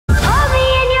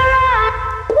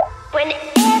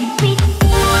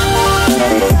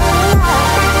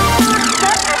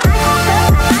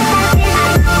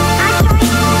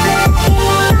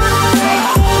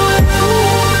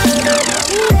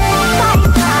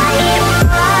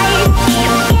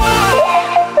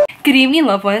Good evening,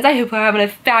 loved ones. I hope you're having a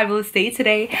fabulous day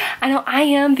today. I know I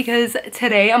am, because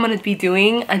today I'm going to be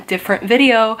doing a different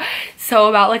video. So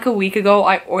about like a week ago,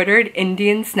 I ordered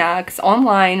Indian snacks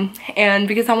online, and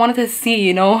because I wanted to see,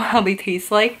 you know, how they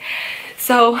taste like.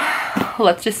 So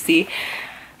let's just see.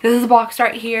 This is a box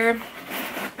right here.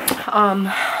 I'm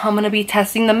going to be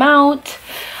testing them out.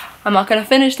 I'm not going to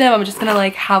finish them. I'm just going to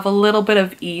like have a little bit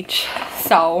of each.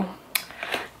 So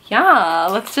yeah,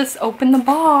 let's just open the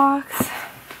box.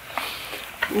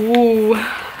 Ooh,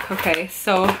 okay,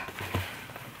 so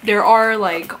there are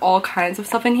like all kinds of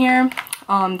stuff in here.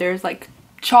 There's like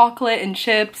chocolate and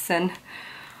chips and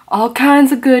all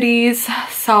kinds of goodies.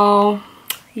 So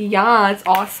yeah, it's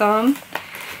awesome.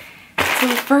 So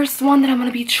the first one that I'm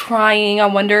gonna be trying, I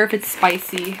wonder if it's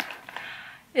spicy.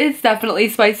 It's definitely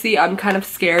spicy. I'm kind of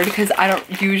scared because I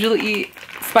don't usually eat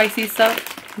spicy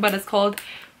stuff, but it's called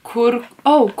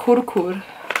kurkur.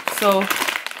 So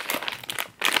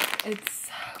it's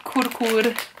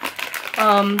kurkur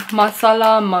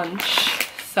masala munch.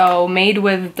 So made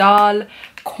with dal,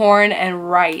 corn, and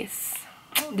rice.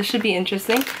 This should be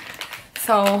interesting.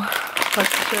 So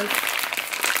let's just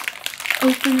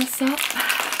open this up.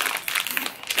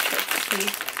 Let's see.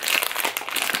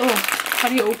 Oh, how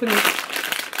do you open this?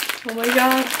 Oh my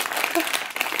god.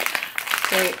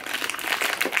 Wait.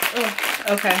 Oh,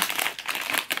 okay.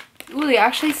 Ooh, they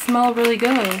actually smell really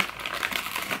good.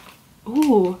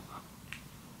 Ooh.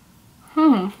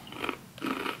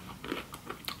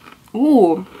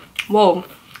 Ooh. Whoa.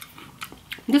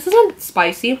 This isn't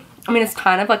spicy. I mean, it's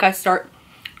kind of like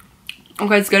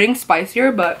okay, it's getting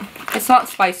spicier, but it's not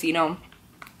spicy, no.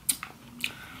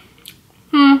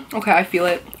 Okay, I feel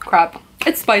it. Crap.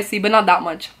 It's spicy, but not that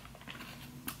much.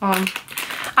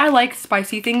 I like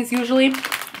spicy things usually,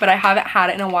 but I haven't had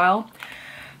it in a while.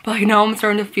 But like now I'm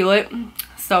starting to feel it.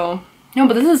 So, no,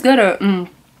 but this is good.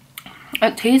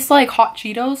 It tastes like hot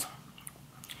Cheetos,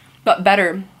 but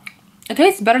better. It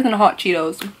tastes better than hot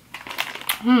Cheetos.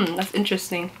 That's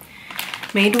interesting.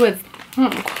 Made with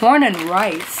corn and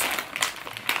rice.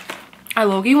 I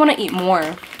low-key want to eat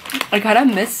more. I kind of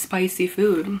miss spicy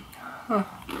food. Huh.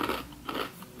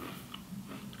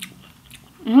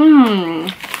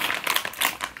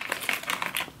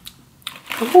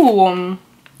 Ooh.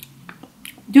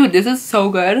 Dude, this is so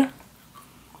good.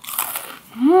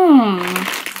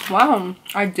 Wow,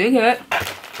 I dig it.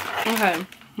 Okay,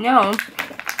 now,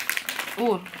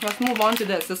 ooh, let's move on to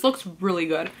this. This looks really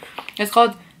good. It's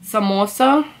called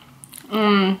samosa.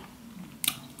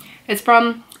 It's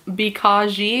from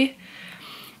Bikaji.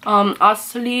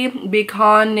 Asli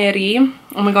Bikaneri.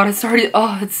 Oh my god, it's already,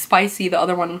 oh, it's spicy, the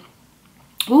other one.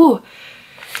 Ooh.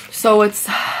 So it's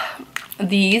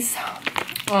these.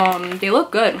 They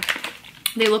look good.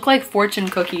 They look like fortune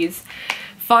cookies.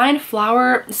 Fine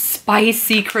flour,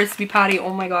 spicy, crispy patty.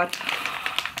 Oh my god.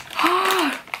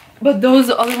 But those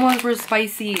other ones were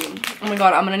spicy. Oh my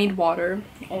god, I'm gonna need water.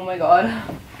 Oh my god.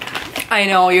 I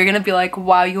know, you're gonna be like,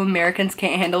 wow, you Americans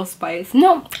can't handle spice.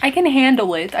 No, I can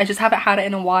handle it. I just haven't had it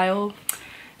in a while.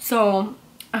 So,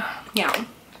 yeah.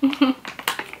 And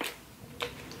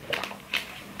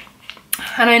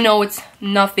I know it's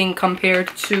nothing compared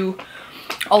to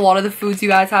a lot of the foods you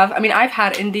guys have. I mean, I've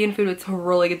had Indian food. It's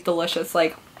really delicious.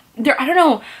 Like, I don't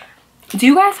know. Do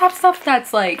you guys have stuff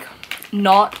that's like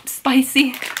not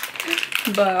spicy?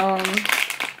 But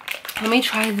let me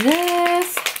try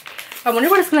this. I wonder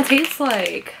what it's gonna taste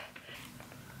like.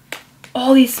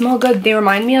 Oh, these smell good. They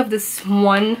remind me of this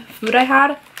one food I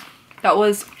had. It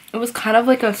was kind of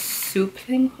like a soup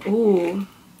thing. Ooh.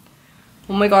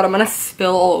 Oh my god, I'm gonna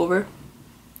spill all over.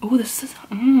 Ooh, this is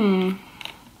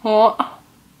oh.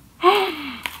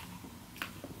 I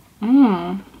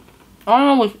don't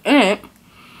know what's in it,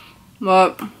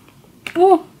 but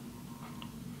ooh.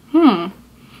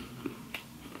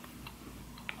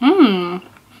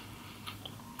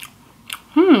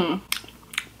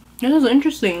 This is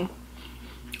interesting.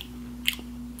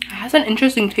 It has an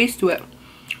interesting taste to it.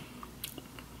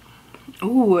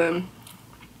 Ooh,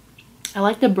 I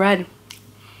like the bread.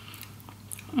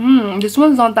 This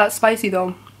one's not that spicy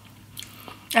though.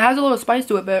 It has a little spice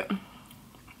to it, but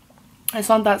it's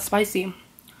not that spicy.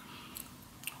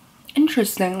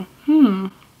 Interesting.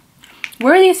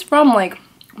 Where are these from? Like,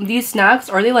 these snacks,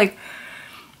 are they like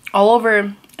all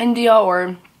over India,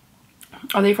 or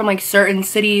are they from like certain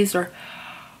cities? Or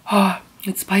oh,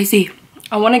 it's spicy.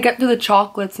 I want to get to the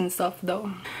chocolates and stuff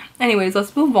though. Anyways,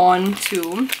 let's move on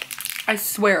to, I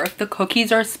swear, if the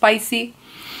cookies are spicy.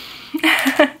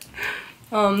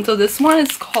 So this one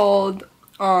is called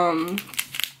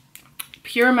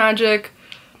Pure Magic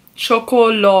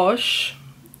Chocolash.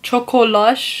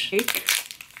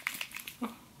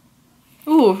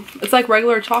 Ooh, it's like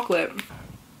regular chocolate.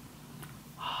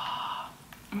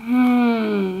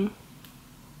 Mmm.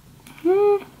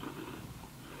 Mmm.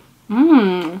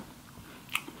 Mmm.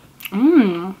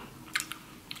 Mmm.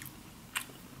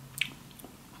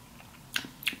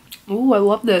 Ooh, I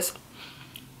love this.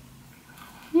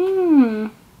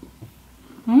 Mmm.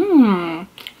 Mmm.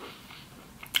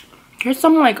 There's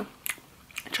some like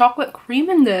chocolate cream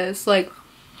in this. Like,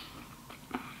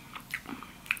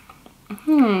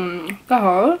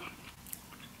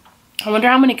 I wonder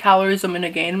how many calories I'm gonna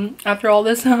gain after all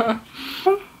this. This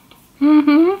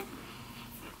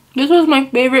was my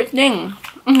favorite thing.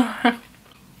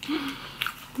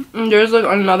 And there's like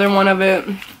another one of it.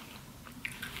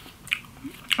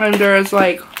 And there's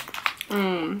like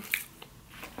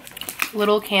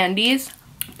little candies.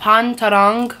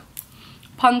 Pantarang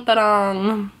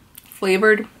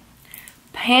flavored.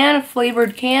 Pan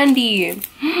flavored candy.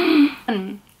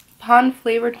 Pan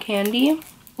flavored candy.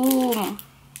 Ooh,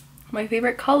 my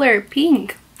favorite color,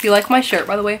 pink. Do you like my shirt,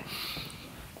 by the way?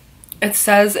 It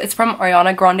says it's from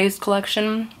Ariana Grande's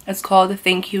collection. It's called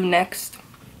Thank You Next.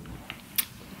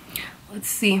 Let's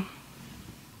see.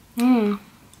 Ooh.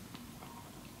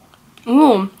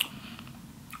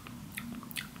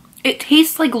 It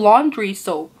tastes like laundry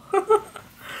soap.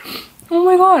 Oh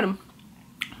my god.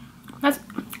 That's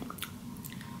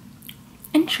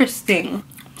interesting.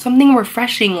 Something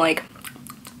refreshing, like.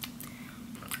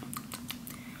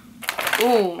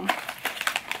 Ooh.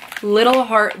 Little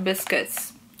Heart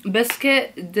biscuits.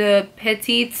 Biscuit de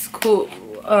petites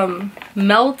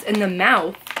melt in the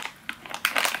mouth.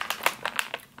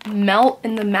 Melt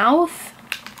in the mouth?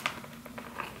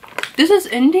 This is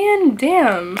Indian?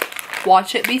 Damn.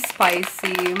 Watch it be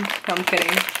spicy. No, I'm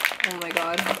kidding. Oh my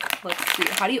god. Let's see.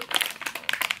 How do you...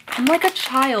 I'm like a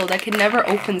child. I can never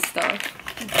open stuff.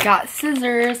 Got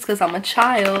scissors because I'm a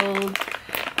child.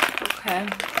 Okay.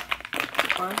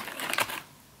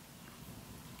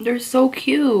 They're so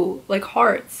cute. Like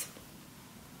hearts.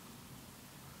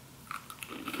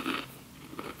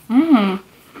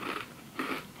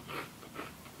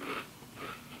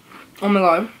 Oh my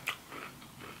god.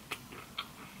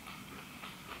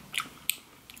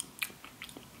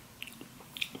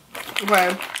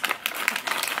 Okay.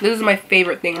 This is my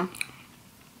favorite thing.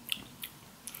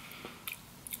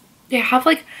 They have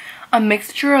like a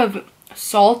mixture of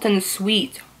salt and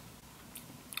sweet.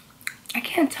 I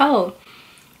can't tell.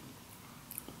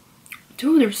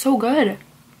 Dude, they're so good.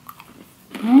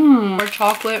 More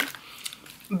chocolate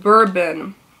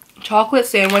bourbon. Chocolate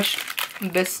sandwich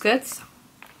biscuits.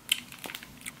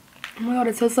 Oh my god,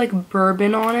 it says like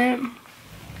bourbon on it.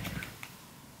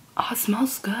 Oh, it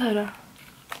smells good.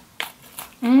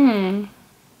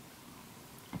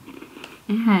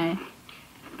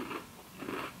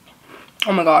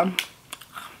 Oh my god.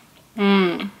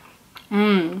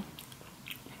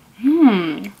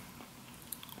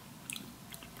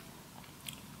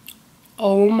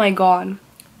 Oh my god.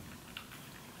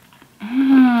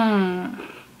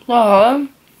 Oh,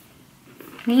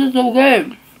 this is so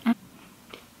good.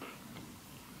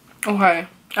 Okay,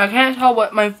 I can't tell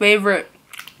what my favorite.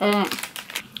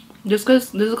 This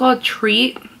is called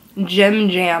Treat Gem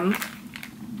Jam.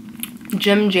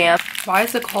 Gem Jam. Why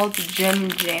is it called Gem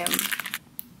Jam?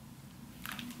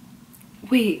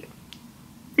 Wait,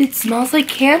 it smells like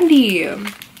candy.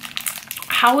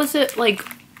 How is it like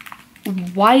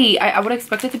white? I would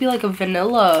expect it to be like a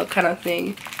vanilla kind of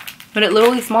thing, but it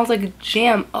literally smells like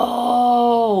jam.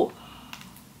 Oh,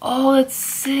 that's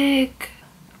sick.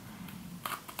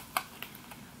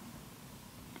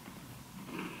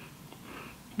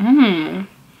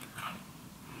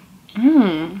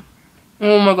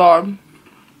 Oh my god.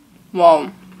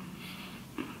 Wow.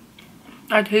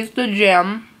 I taste the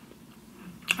jam.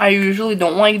 I usually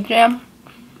don't like jam.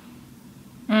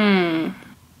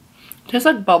 Tastes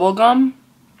like bubblegum.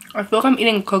 I feel like I'm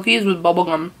eating cookies with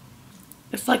bubblegum.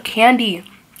 It's like candy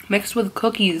mixed with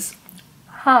cookies.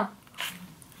 Huh.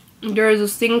 There is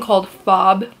this thing called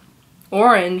Fob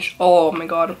Orange. Oh my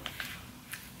god.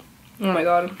 Oh my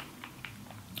god.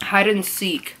 Hide and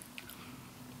seek.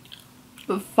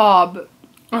 Fob.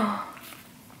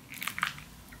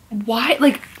 Why?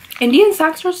 Like, Indian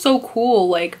snacks are so cool.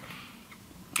 Like,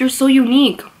 they're so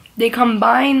unique. They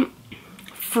combine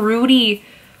fruity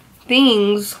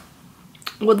things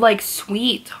with like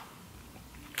sweet.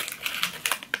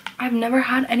 I've never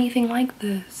had anything like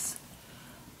this.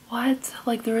 What?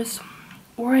 Like, there is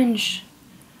orange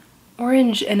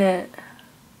in it.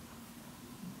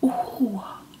 Ooh,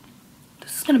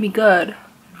 this is gonna be good.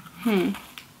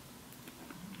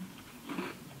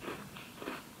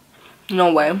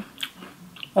 No way.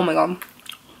 Oh my god,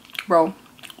 bro.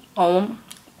 Oh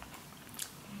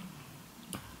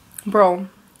Bro,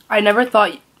 I never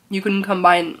thought you can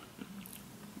combine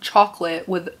chocolate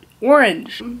with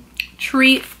orange.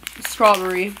 Treat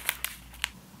strawberry.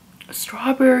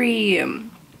 Strawberry.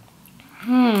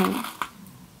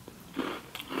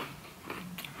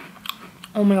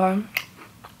 Oh my god.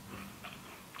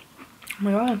 Oh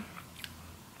my god.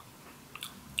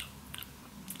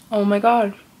 Oh my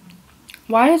god.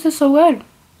 Why is this so good?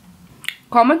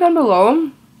 Comment down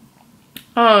below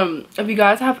if you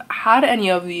guys have had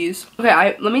any of these.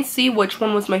 Okay, let me see which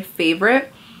one was my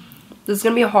favorite. This is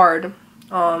gonna be hard.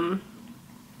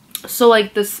 So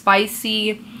like the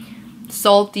spicy,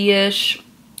 salty-ish,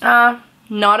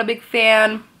 not a big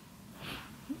fan.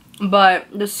 But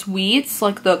the sweets,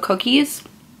 like the cookies,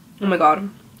 oh my god.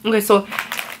 Okay, so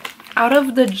out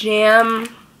of the jam,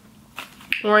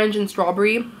 orange and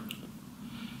strawberry,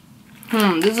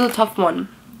 this is a tough one.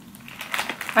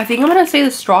 I think I'm gonna say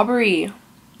the strawberry.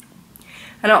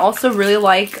 And I also really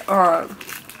like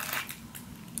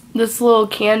this little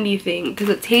candy thing because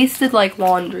it tasted like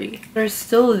laundry. There's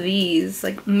still these,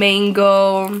 like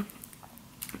mango.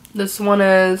 This one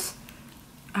is,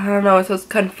 I don't know, it says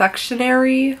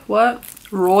confectionery. What?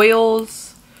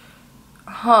 Royals.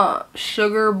 Huh.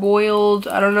 Sugar boiled.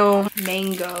 I don't know.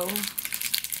 Mango.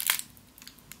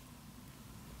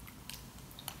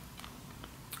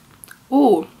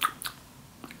 Ooh.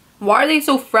 Why are they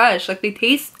so fresh? Like, they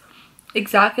taste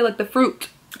exactly like the fruit.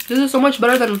 This is so much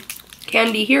better than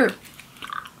candy here.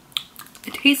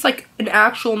 It tastes like an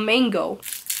actual mango.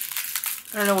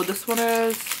 I don't know what this one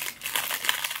is.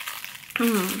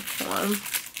 Hold on.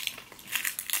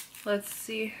 Let's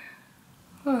see.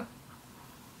 Huh.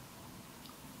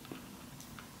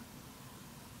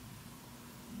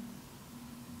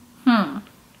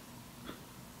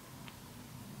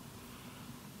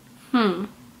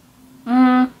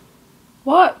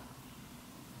 What?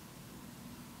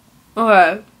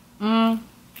 Okay.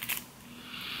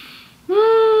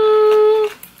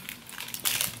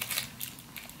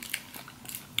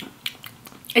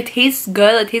 It tastes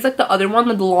good. It tastes like the other one,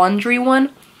 the laundry one.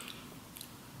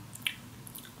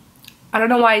 I don't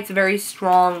know why it's very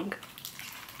strong.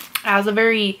 It has a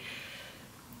very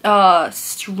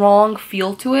strong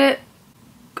feel to it.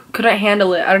 Couldn't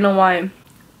handle it. I don't know why.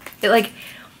 It like,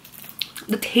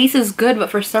 the taste is good, but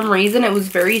for some reason it was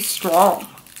very strong.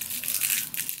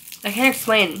 I can't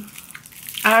explain.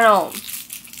 I don't know.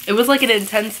 It was like an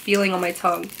intense feeling on my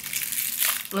tongue.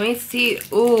 Let me see.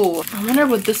 Ooh, I wonder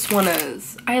what this one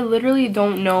is. I literally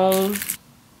don't know.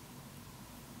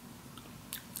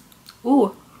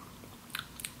 Ooh.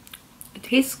 It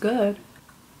tastes good.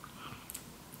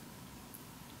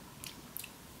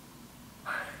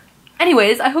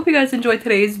 Anyways, I hope you guys enjoyed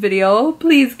today's video.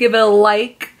 Please give it a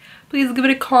like. Please give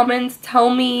it a comment. Tell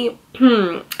me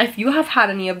if you have had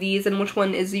any of these and which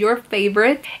one is your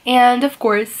favorite. And of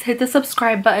course, hit the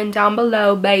subscribe button down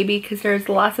below, baby, because there's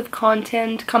lots of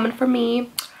content coming from me.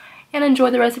 And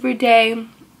enjoy the rest of your day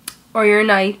or your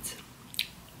night.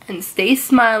 And stay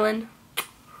smiling.